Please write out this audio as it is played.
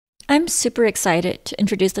I'm super excited to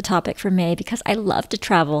introduce the topic for May because I love to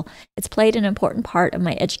travel. It's played an important part of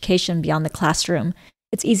my education beyond the classroom.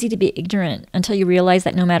 It's easy to be ignorant until you realize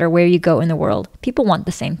that no matter where you go in the world, people want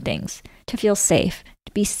the same things: to feel safe,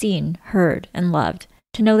 to be seen, heard, and loved,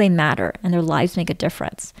 to know they matter and their lives make a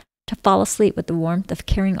difference, to fall asleep with the warmth of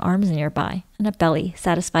caring arms nearby, and a belly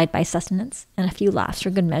satisfied by sustenance, and a few laughs for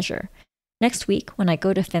good measure. Next week, when I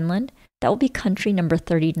go to Finland, that will be country number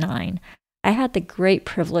 39. I had the great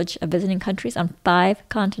privilege of visiting countries on 5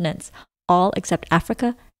 continents, all except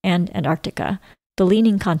Africa and Antarctica. The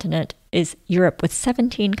leading continent is Europe with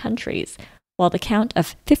 17 countries. While the count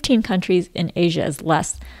of 15 countries in Asia is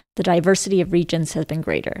less, the diversity of regions has been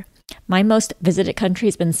greater. My most visited country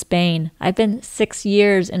has been Spain. I've been 6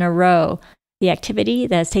 years in a row. The activity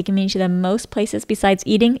that has taken me to the most places besides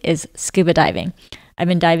eating is scuba diving. I've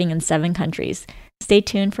been diving in 7 countries. Stay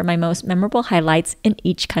tuned for my most memorable highlights in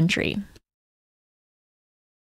each country.